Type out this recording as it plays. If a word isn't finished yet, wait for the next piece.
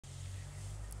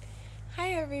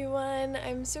Hi everyone,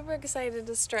 I'm super excited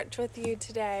to stretch with you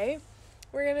today.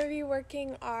 We're going to be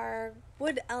working our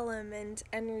wood element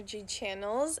energy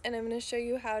channels, and I'm going to show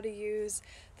you how to use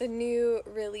the new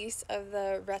release of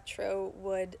the retro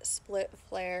wood split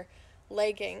flare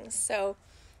leggings. So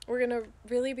we're going to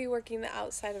really be working the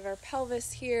outside of our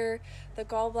pelvis here. The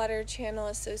gallbladder channel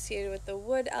associated with the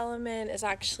wood element is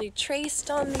actually traced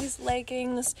on these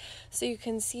leggings. So you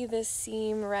can see this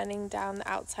seam running down the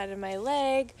outside of my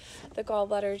leg. The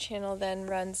gallbladder channel then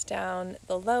runs down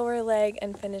the lower leg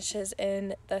and finishes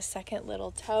in the second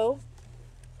little toe.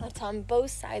 That's on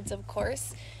both sides, of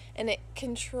course, and it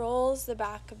controls the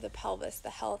back of the pelvis, the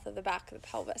health of the back of the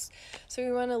pelvis. So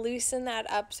we want to loosen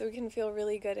that up so we can feel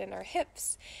really good in our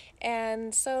hips.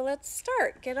 And so let's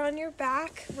start. Get on your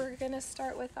back. We're going to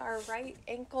start with our right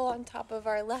ankle on top of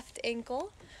our left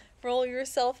ankle. Roll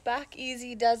yourself back,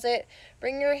 easy does it.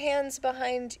 Bring your hands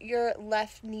behind your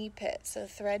left knee pit. So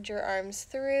thread your arms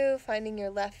through, finding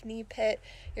your left knee pit.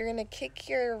 You're going to kick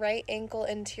your right ankle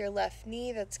into your left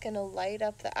knee. That's going to light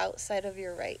up the outside of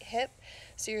your right hip.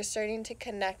 So you're starting to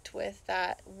connect with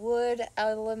that wood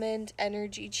element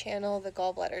energy channel, the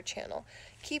gallbladder channel.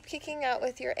 Keep kicking out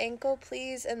with your ankle,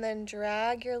 please, and then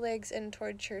drag your legs in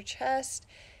towards your chest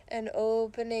and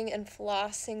opening and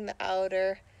flossing the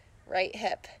outer right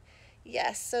hip.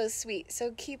 Yes, so sweet.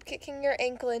 So keep kicking your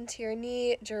ankle into your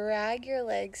knee, drag your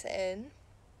legs in.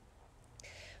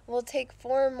 We'll take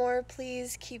 4 more,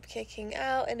 please. Keep kicking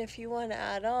out, and if you want to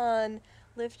add on,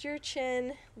 lift your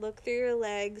chin, look through your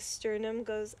legs, sternum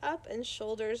goes up, and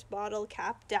shoulders bottle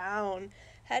cap down.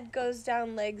 Head goes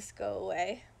down, legs go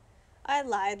away. I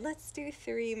lied. Let's do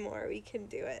 3 more. We can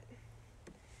do it.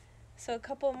 So a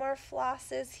couple more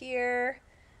flosses here.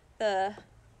 The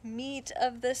meat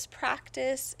of this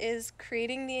practice is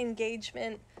creating the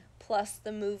engagement plus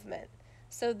the movement.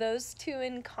 So those two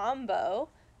in combo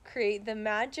create the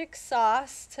magic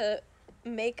sauce to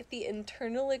make the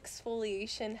internal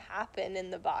exfoliation happen in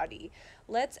the body.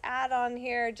 Let's add on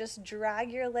here, just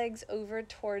drag your legs over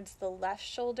towards the left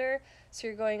shoulder. So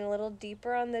you're going a little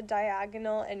deeper on the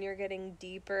diagonal and you're getting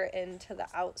deeper into the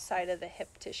outside of the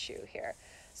hip tissue here.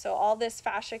 So all this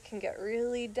fascia can get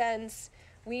really dense.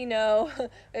 We know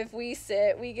if we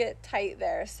sit, we get tight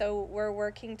there. So we're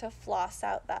working to floss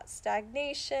out that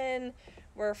stagnation.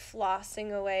 We're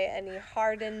flossing away any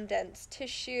hardened, dense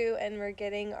tissue, and we're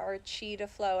getting our chi to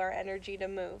flow, our energy to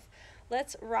move.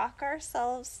 Let's rock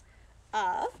ourselves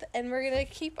up, and we're going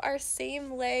to keep our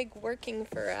same leg working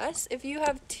for us. If you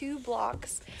have 2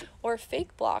 blocks or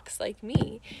fake blocks like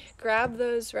me, grab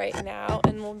those right now,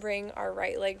 and we'll bring our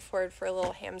right leg forward for a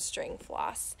little hamstring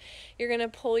floss. You're going to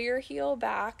pull your heel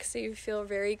back so you feel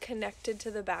very connected to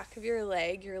the back of your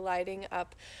leg. You're lighting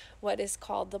up what is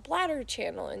called the bladder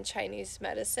channel in Chinese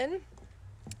medicine.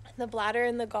 The bladder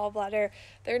and the gallbladder,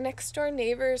 they're next door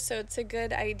neighbors, so it's a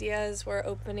good idea as we're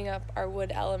opening up our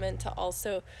wood element to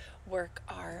also work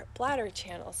our bladder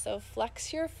channel. So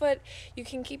flex your foot. You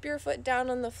can keep your foot down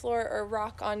on the floor or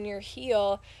rock on your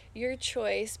heel, your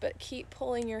choice, but keep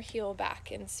pulling your heel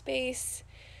back in space.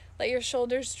 Let your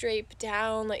shoulders drape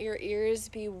down, let your ears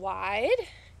be wide.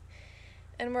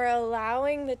 And we're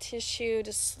allowing the tissue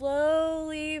to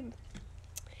slowly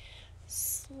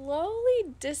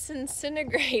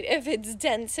disintegrate if it's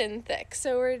dense and thick.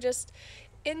 So we're just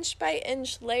inch by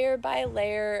inch, layer by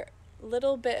layer,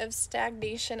 little bit of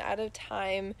stagnation at a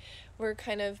time. We're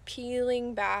kind of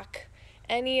peeling back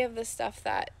any of the stuff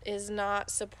that is not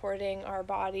supporting our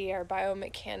body, our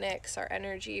biomechanics, our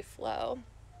energy flow.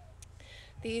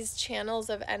 These channels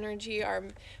of energy are,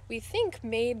 we think,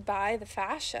 made by the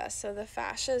fascia. So the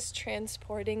fascia is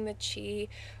transporting the chi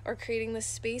or creating the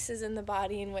spaces in the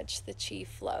body in which the chi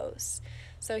flows.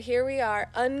 So here we are,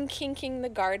 unkinking the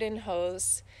garden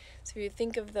hose. So if you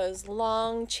think of those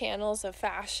long channels of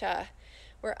fascia,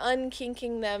 we're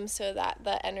unkinking them so that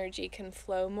the energy can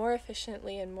flow more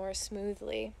efficiently and more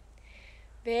smoothly.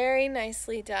 Very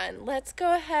nicely done. Let's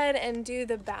go ahead and do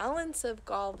the balance of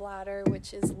gallbladder,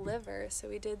 which is liver. So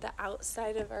we did the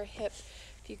outside of our hip.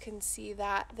 If you can see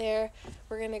that there,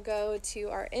 we're going to go to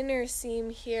our inner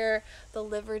seam here, the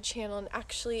liver channel, and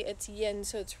actually it's yin,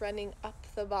 so it's running up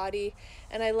the body.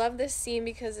 And I love this seam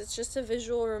because it's just a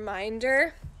visual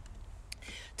reminder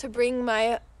to bring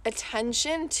my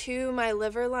attention to my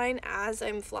liver line as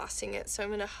I'm flossing it. So I'm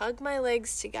going to hug my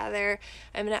legs together.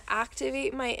 I'm going to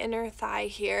activate my inner thigh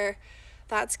here.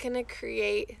 That's going to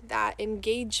create that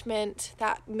engagement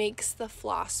that makes the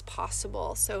floss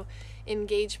possible. So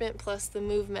engagement plus the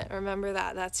movement. Remember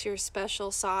that. That's your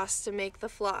special sauce to make the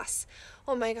floss.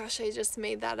 Oh my gosh, I just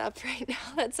made that up right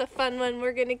now. That's a fun one.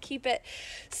 We're going to keep it.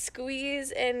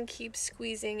 Squeeze and keep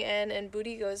squeezing in, and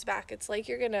booty goes back. It's like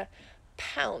you're going to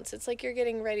pounce. It's like you're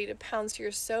getting ready to pounce.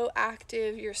 You're so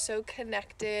active, you're so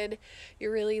connected,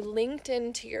 you're really linked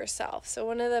into yourself. So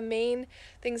one of the main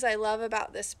things I love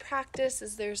about this practice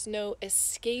is there's no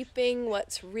escaping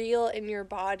what's real in your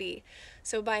body.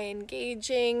 So by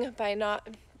engaging, by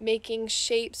not making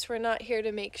shapes, we're not here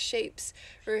to make shapes.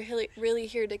 We're really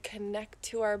here to connect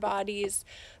to our bodies.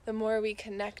 The more we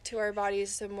connect to our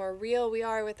bodies, the more real we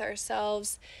are with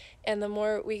ourselves, and the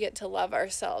more we get to love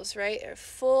ourselves, right?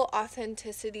 Full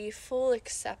authenticity, full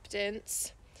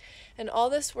acceptance. And all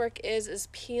this work is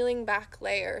peeling back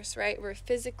layers, right? We're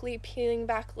physically peeling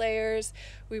back layers.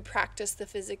 We practice the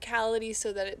physicality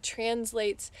so that it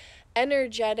translates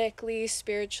energetically,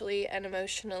 spiritually, and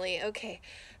emotionally. Okay,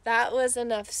 that was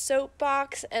enough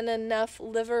soapbox and enough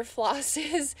liver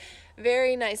flosses.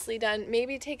 Very nicely done.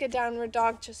 Maybe take a downward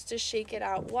dog just to shake it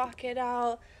out. Walk it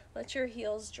out. Let your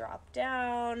heels drop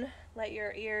down. Let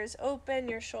your ears open,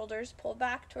 your shoulders pull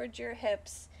back towards your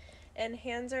hips, and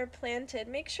hands are planted.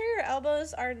 Make sure your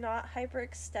elbows are not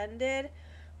hyperextended.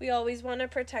 We always want to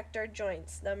protect our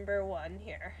joints, number one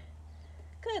here.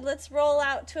 Good, let's roll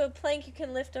out to a plank. You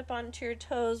can lift up onto your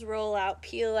toes, roll out,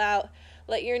 peel out.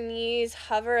 Let your knees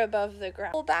hover above the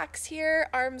ground. Pull backs here,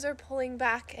 arms are pulling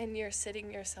back, and you're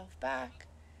sitting yourself back.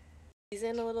 Squeeze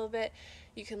in a little bit.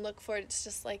 You can look for it. It's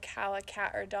just like how a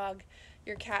cat or dog,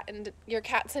 your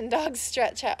cats and dogs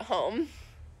stretch at home,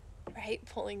 right?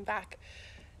 Pulling back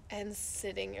and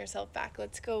sitting yourself back.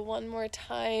 Let's go one more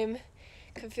time.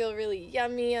 Can feel really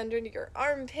yummy under your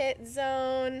armpit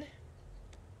zone.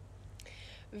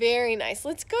 Very nice.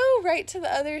 Let's go right to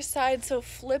the other side. So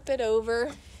flip it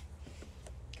over.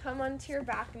 Come onto your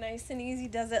back, nice and easy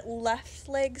does it. Left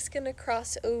leg's gonna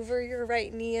cross over your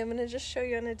right knee. I'm gonna just show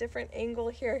you on a different angle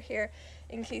here,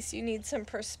 in case you need some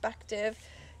perspective.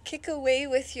 Kick away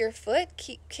with your foot,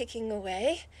 keep kicking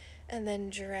away, and then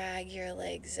drag your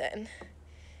legs in.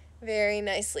 Very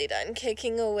nicely done.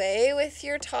 Kicking away with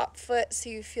your top foot so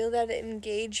you feel that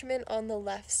engagement on the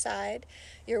left side.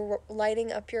 You're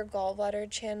lighting up your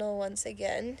gallbladder channel once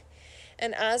again.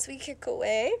 And as we kick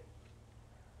away,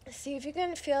 see if you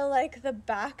can feel like the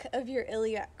back of your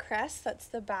iliac crest, that's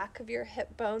the back of your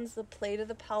hip bones, the plate of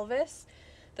the pelvis,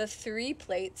 the three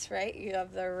plates, right? You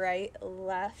have the right,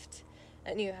 left,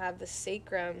 and you have the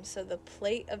sacrum. So the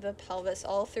plate of the pelvis,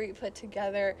 all three put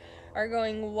together, are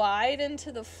going wide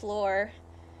into the floor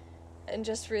and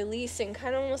just releasing,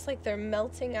 kind of almost like they're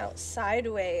melting out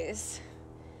sideways.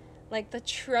 Like the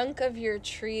trunk of your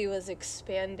tree was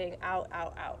expanding out,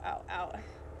 out, out, out, out.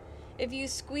 If you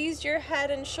squeezed your head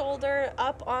and shoulder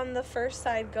up on the first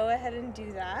side, go ahead and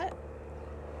do that.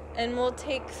 And we'll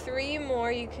take 3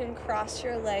 more. You can cross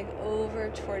your leg over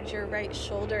towards your right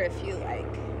shoulder if you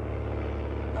like.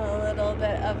 A little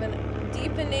bit of a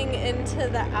deepening into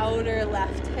the outer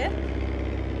left hip.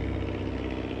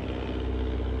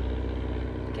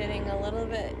 Getting a little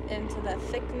bit into the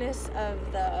thickness of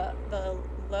the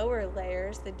lower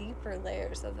layers, the deeper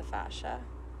layers of the fascia.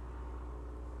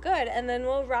 Good, and then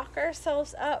we'll rock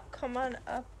ourselves up. Come on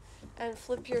up and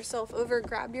flip yourself over.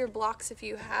 Grab your blocks if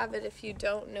you have it. If you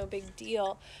don't, no big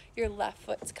deal. Your left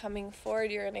foot's coming forward.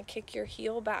 You're going to kick your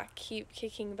heel back. Keep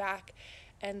kicking back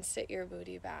and sit your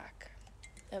booty back.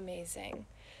 Amazing.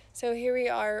 So here we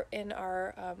are in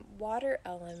our water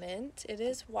element. It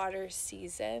is water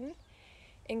season.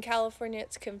 In California,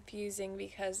 it's confusing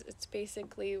because it's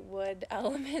basically wood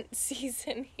element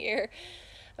season here.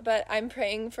 But I'm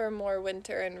praying for more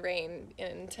winter and rain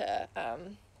and to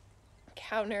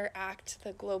counteract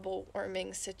the global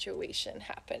warming situation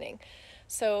happening.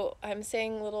 So I'm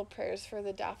saying little prayers for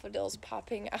the daffodils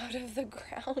popping out of the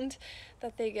ground,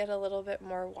 that they get a little bit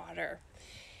more water.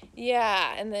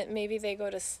 Yeah, and that maybe they go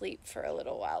to sleep for a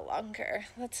little while longer.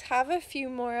 Let's have a few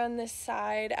more on this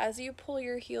side as you pull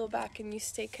your heel back and you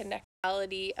stay connected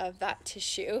of that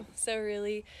tissue. So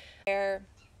really there.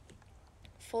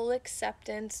 Full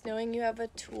acceptance, knowing you have a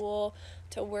tool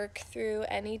to work through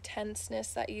any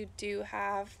tenseness that you do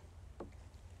have.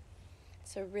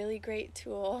 It's a really great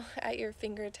tool at your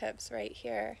fingertips right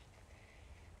here.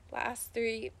 Last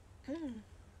 3.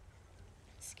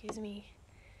 Excuse me.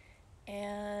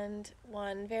 And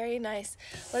 1. Very nice.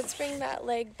 Let's bring that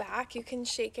leg back. You can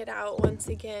shake it out once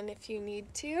again if you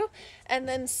need to. And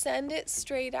then send it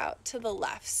straight out to the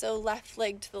left. So left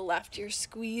leg to the left. You're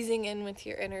squeezing in with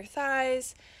your inner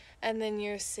thighs. And then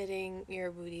you're sitting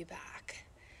your booty back.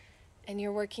 And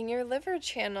you're working your liver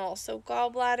channel. So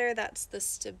gallbladder, that's the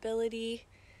stability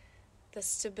The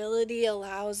stability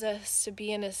allows us to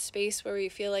be in a space where we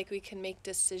feel like we can make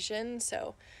decisions.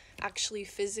 So actually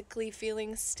physically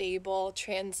feeling stable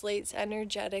translates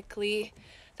energetically.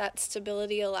 That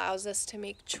stability allows us to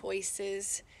make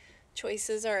choices.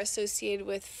 Choices are associated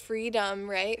with freedom,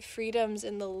 right? Freedom's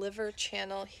in the liver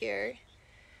channel here.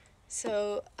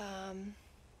 So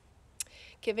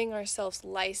giving ourselves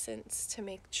license to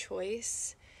make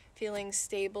choice, feeling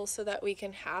stable so that we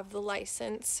can have the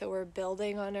license, so we're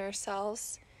building on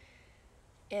ourselves.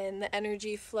 In the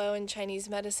energy flow in Chinese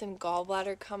medicine,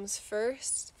 gallbladder comes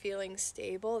first, feeling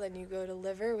stable, then you go to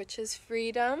liver, which is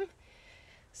freedom.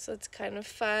 So it's kind of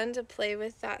fun to play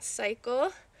with that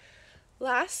cycle.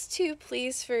 Last two,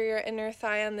 please, for your inner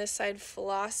thigh on this side,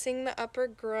 flossing the upper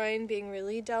groin, being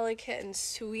really delicate and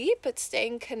sweet, but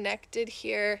staying connected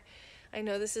here. I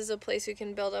know this is a place we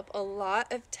can build up a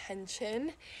lot of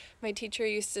tension. My teacher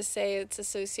used to say it's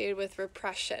associated with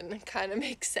repression. It kind of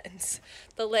makes sense.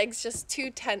 The legs just too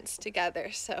tense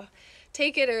together, so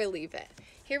take it or leave it.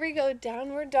 Here we go,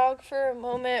 downward dog for a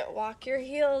moment. Walk your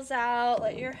heels out,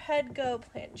 let your head go,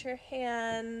 plant your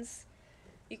hands.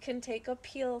 You can take a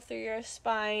peel through your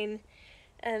spine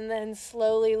and then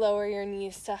slowly lower your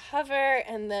knees to hover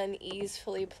and then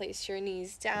easefully place your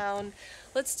knees down.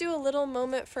 Let's do a little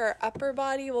moment for our upper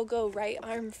body. We'll go right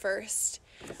arm first.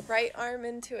 Right arm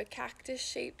into a cactus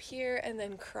shape here and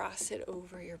then cross it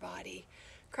over your body.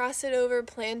 Cross it over,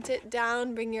 plant it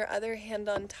down, bring your other hand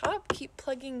on top. Keep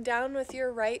plugging down with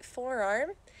your right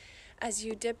forearm as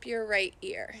you dip your right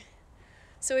ear.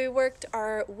 So we worked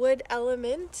our wood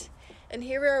element, and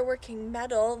here we are working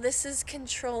metal. This is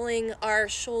controlling our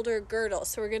shoulder girdle.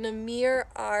 So we're going to mirror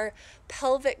our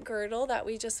pelvic girdle that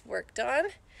we just worked on,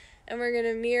 and we're going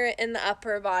to mirror it in the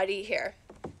upper body here.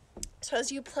 So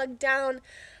as you plug down,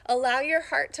 allow your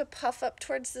heart to puff up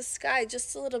towards the sky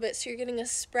just a little bit. So you're getting a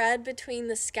spread between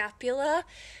the scapula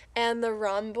and the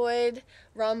rhomboid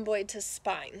to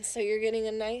spine. So you're getting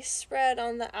a nice spread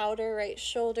on the outer right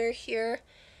shoulder here,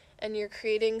 and you're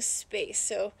creating space.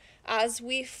 So as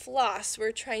we floss,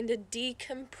 we're trying to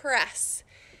decompress.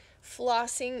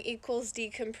 Flossing equals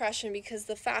decompression because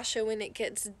the fascia, when it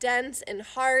gets dense and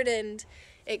hardened,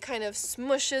 it kind of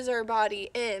smushes our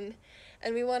body in.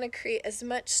 And we want to create as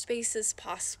much space as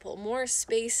possible. More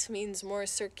space means more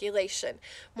circulation.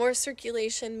 More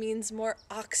circulation means more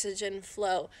oxygen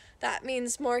flow. That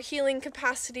means more healing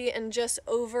capacity and just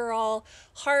overall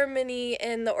harmony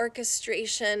in the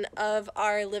orchestration of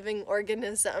our living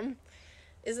organism.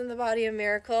 Isn't the body a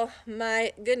miracle?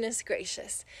 My goodness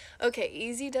gracious. Okay,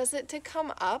 easy does it to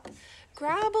come up.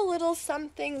 Grab a little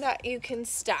something that you can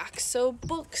stack. So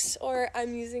books, or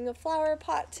I'm using a flower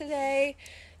pot today.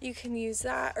 You can use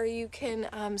that, or you can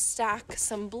stack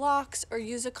some blocks or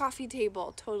use a coffee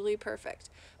table. Totally perfect.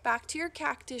 Back to your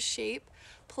cactus shape.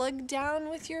 Plug down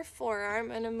with your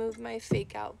forearm. I'm going to move my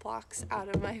fake out blocks out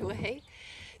of my way.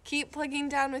 Keep plugging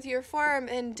down with your forearm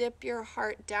and dip your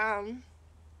heart down.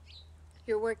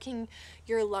 You're working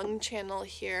your lung channel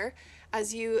here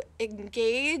as you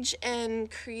engage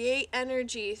and create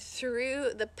energy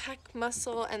through the pec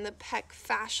muscle and the pec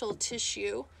fascial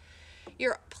tissue.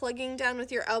 You're plugging down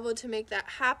with your elbow to make that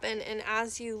happen, and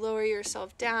as you lower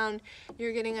yourself down,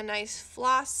 you're getting a nice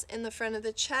floss in the front of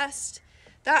the chest.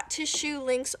 That tissue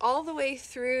links all the way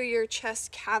through your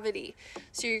chest cavity.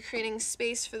 So you're creating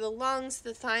space for the lungs,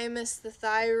 the thymus, the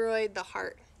thyroid, the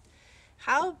heart.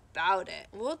 How about it?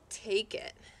 We'll take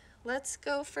it. Let's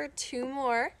go for two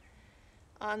more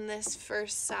on this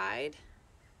first side.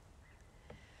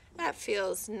 That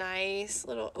feels nice.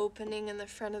 Little opening in the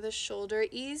front of the shoulder.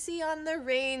 Easy on the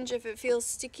range. If it feels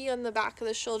sticky on the back of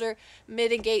the shoulder,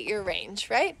 mitigate your range,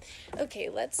 right? Okay,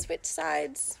 let's switch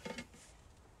sides.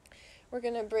 We're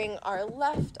going to bring our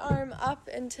left arm up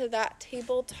into that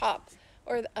tabletop,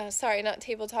 or sorry, not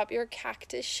tabletop, your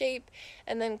cactus shape,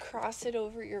 and then cross it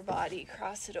over your body.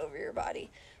 Cross it over your body.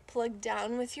 Plug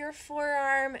down with your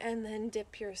forearm and then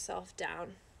dip yourself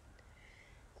down.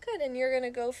 Good, and you're going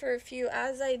to go for a few.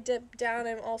 As I dip down,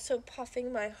 I'm also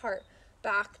puffing my heart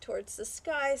back towards the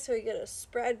sky, so you get a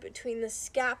spread between the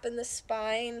scap and the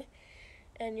spine,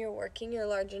 and you're working your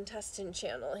large intestine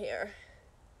channel here.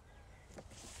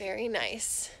 Very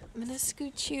nice. I'm going to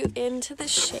scoot you into the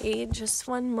shade, just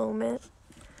one moment.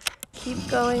 Keep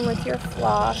going with your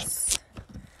floss.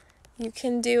 You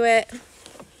can do it.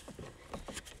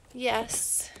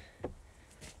 Yes.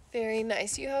 Very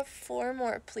nice. You have four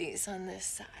more, please, on this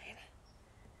side.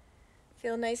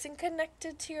 Feel nice and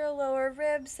connected to your lower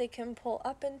ribs. They can pull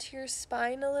up into your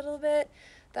spine a little bit.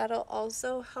 That'll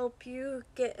also help you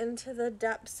get into the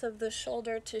depths of the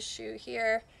shoulder tissue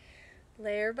here.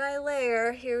 Layer by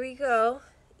layer. Here we go.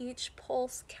 Each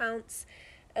pulse counts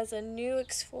as a new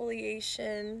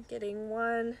exfoliation, getting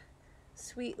one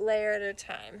sweet layer at a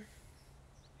time.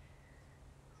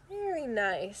 Very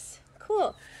nice.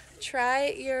 Cool. Try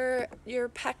your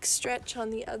pec stretch on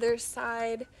the other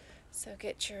side. So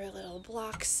get your little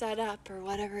block set up or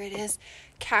whatever it is.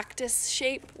 Cactus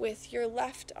shape with your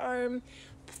left arm.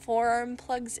 Forearm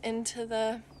plugs into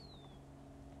the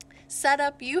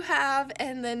setup you have,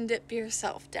 and then dip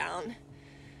yourself down.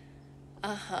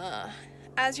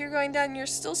 As you're going down, you're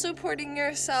still supporting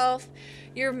yourself.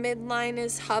 Your midline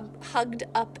is hugged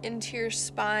up into your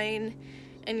spine,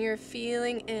 and you're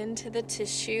feeling into the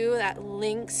tissue that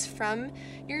links from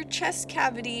your chest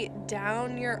cavity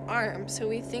down your arm. So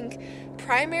we tend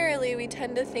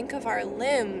to think of our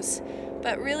limbs,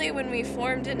 but really when we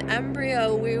formed an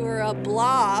embryo, we were a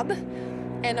blob,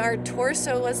 and our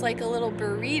torso was like a little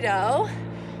burrito,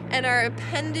 and our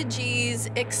appendages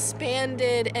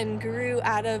expanded and grew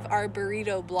out of our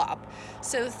burrito blob.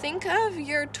 So think of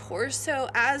your torso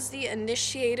as the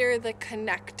initiator, the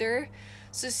connector.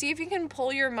 So see if you can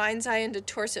pull your mind's eye into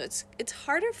torso. It's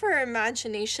harder for our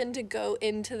imagination to go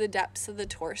into the depths of the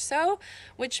torso,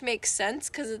 which makes sense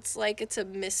because it's like it's a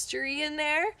mystery in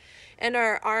there. And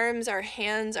our arms, our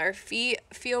hands, our feet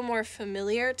feel more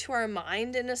familiar to our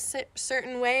mind in a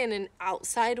certain way, in an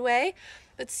outside way.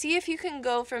 But see if you can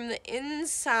go from the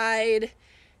inside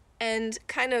and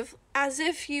kind of as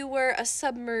if you were a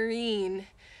submarine.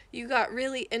 You got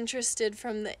really interested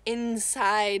from the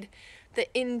inside, the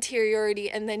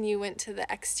interiority, and then you went to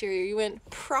the exterior. You went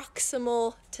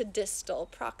proximal to distal.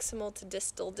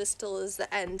 Distal is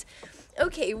the end.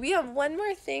 Okay, we have one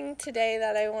more thing today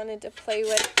that I wanted to play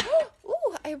with.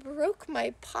 Ooh, I broke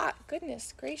my pot.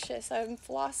 Goodness gracious, I'm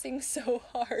flossing so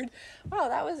hard. Wow,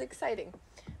 that was exciting.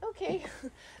 Okay,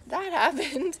 that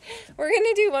happened. We're going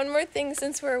to do one more thing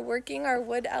since we're working our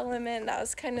wood element. That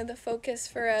was kind of the focus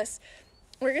for us.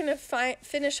 We're going to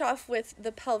finish off with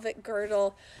the pelvic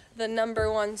girdle, the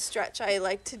number one stretch I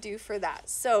like to do for that.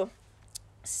 So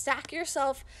stack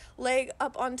yourself leg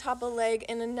up on top of leg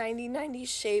in a 90-90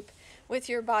 shape with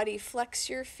your body. Flex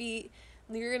your feet.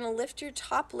 You're going to lift your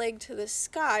top leg to the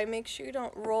sky. Make sure you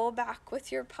don't roll back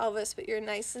with your pelvis, but you're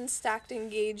nice and stacked.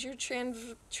 Engage your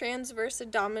transverse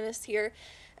abdominis here,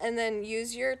 and then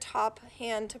use your top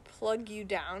hand to plug you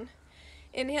down.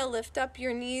 Inhale, lift up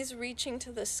your knees, reaching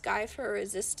to the sky for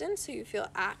resistance, so you feel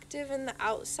active in the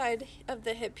outside of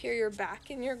the hip here, your back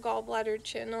and your gallbladder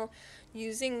channel,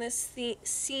 using this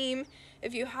seam.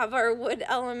 If you have our wood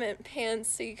element pants,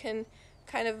 so you can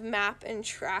kind of map and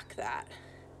track that.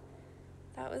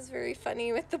 That was very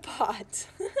funny with the pot.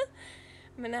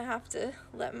 I'm gonna have to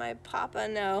let my papa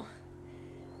know.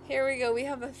 Here we go. We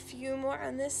have a few more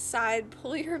on this side.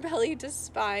 Pull your belly to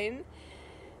spine,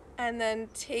 and then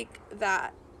take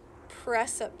that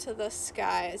press up to the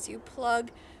sky as you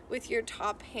plug with your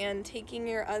top hand, taking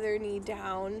your other knee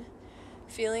down,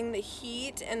 feeling the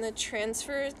heat and the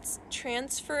transference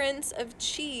of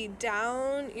chi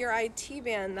down your IT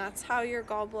band. That's how your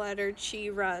gallbladder chi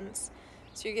runs.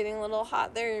 So you're getting a little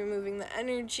hot there, you're moving the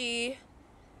energy.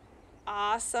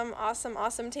 Awesome, awesome,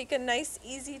 awesome. Take a nice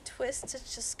easy twist to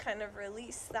just kind of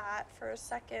release that for a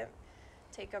second.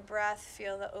 Take a breath,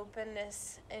 feel the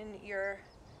openness in your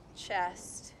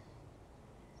chest.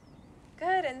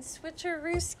 Good, and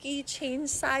switcherooski, change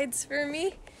sides for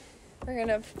me. We're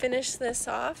gonna finish this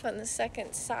off on the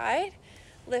second side.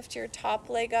 Lift your top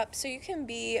leg up, so you can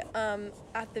be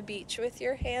at the beach with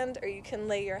your hand, or you can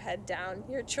lay your head down.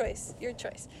 Your choice, your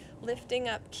choice. Lifting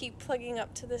up, keep plugging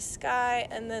up to the sky,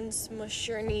 and then smush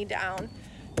your knee down.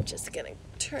 I'm just gonna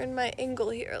turn my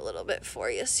angle here a little bit for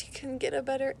you so you can get a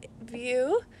better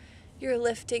view. You're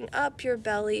lifting up, your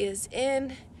belly is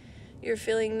in. You're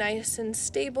feeling nice and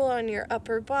stable on your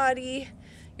upper body.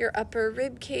 Your upper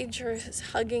rib cage is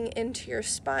hugging into your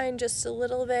spine just a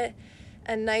little bit,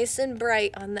 and nice and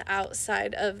bright on the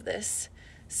outside of this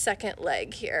second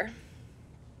leg here.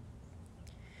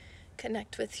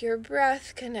 Connect with your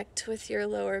breath, connect with your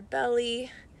lower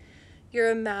belly.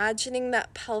 You're imagining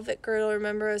that pelvic girdle.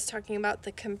 Remember, I was talking about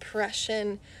the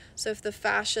compression. So if the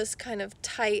fascia is kind of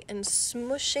tight and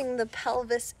smushing the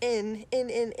pelvis in,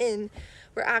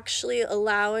 we're actually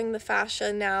allowing the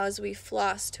fascia now as we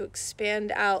floss to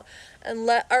expand out and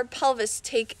let our pelvis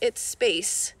take its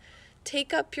space.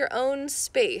 Take up your own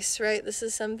space, right? This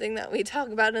is something that we talk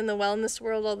about in the wellness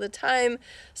world all the time.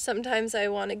 Sometimes I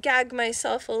want to gag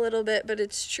myself a little bit, but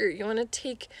it's true. You want to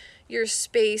take your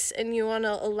space, and you want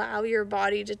to allow your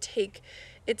body to take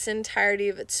its entirety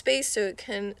of its space so it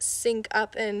can sync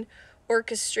up and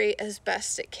orchestrate as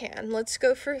best it can. Let's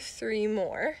go for 3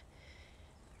 more.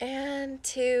 And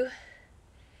 2.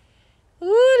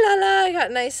 Ooh la la, I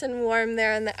got nice and warm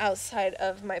there on the outside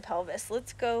of my pelvis.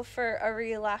 Let's go for a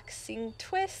relaxing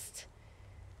twist.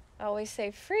 I always say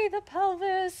free the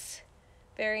pelvis.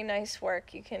 Very nice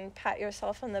work. You can pat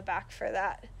yourself on the back for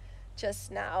that just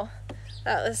now.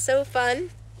 That was so fun.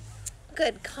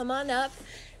 Good, come on up,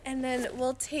 and then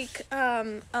we'll take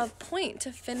a point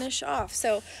to finish off.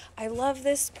 So I love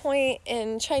this point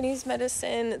in Chinese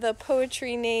medicine. The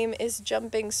poetry name is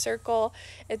jumping circle.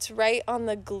 It's right on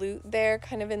the glute there,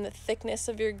 kind of in the thickness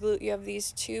of your glute. You have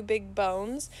these two big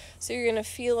bones, so you're gonna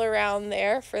feel around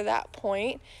there for that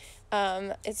point.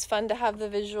 It's fun to have the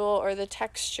visual or the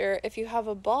texture. If you have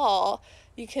a ball,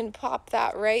 you can pop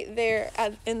that right there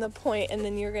in the point, and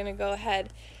then you're gonna go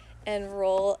ahead and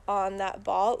roll on that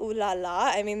ball. Ooh la la.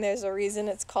 I mean, there's a reason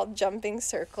it's called jumping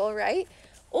circle, right?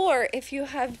 Or if you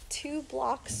have two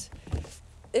blocks,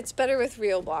 it's better with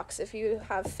real blocks. If you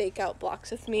have fake out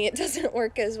blocks with me, it doesn't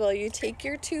work as well. You take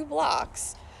your two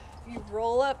blocks, you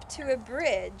roll up to a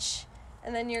bridge,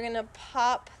 and then you're gonna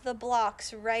pop the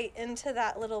blocks right into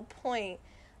that little point.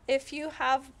 If you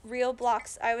have real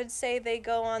blocks, I would say they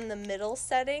go on the middle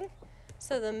setting,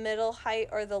 so the middle height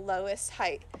or the lowest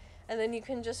height. And then you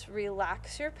can just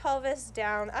relax your pelvis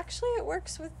down. Actually, it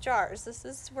works with jars. This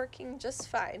is working just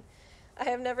fine. I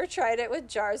have never tried it with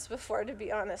jars before, to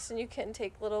be honest. And you can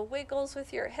take little wiggles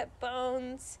with your hip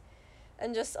bones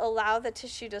and just allow the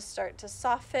tissue to start to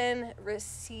soften,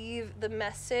 receive the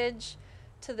message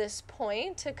to this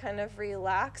point to kind of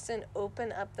relax and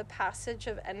open up the passage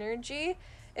of energy.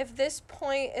 If this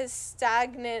point is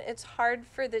stagnant, it's hard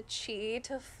for the chi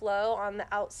to flow on the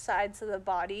outsides of the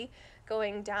body,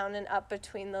 going down and up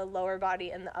between the lower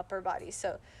body and the upper body.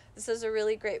 So this is a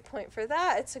really great point for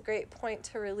that. It's a great point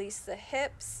to release the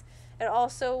hips. It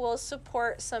also will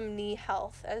support some knee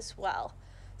health as well.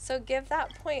 So give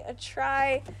that point a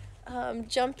try.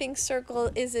 Jumping circle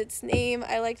is its name.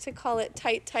 I like to call it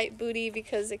tight booty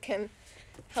because it can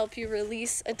help you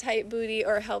release a tight booty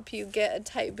or help you get a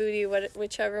tight booty,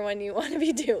 whichever one you want to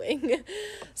be doing.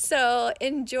 So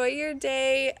enjoy your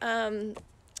day,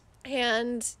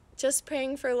 and just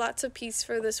praying for lots of peace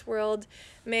for this world.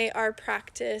 May our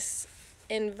practice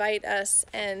invite us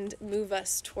and move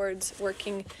us towards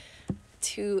working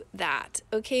to that.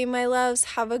 Okay, my loves,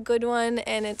 have a good one,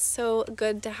 and it's so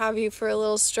good to have you for a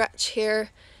little stretch here.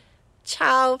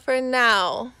 Ciao for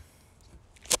now.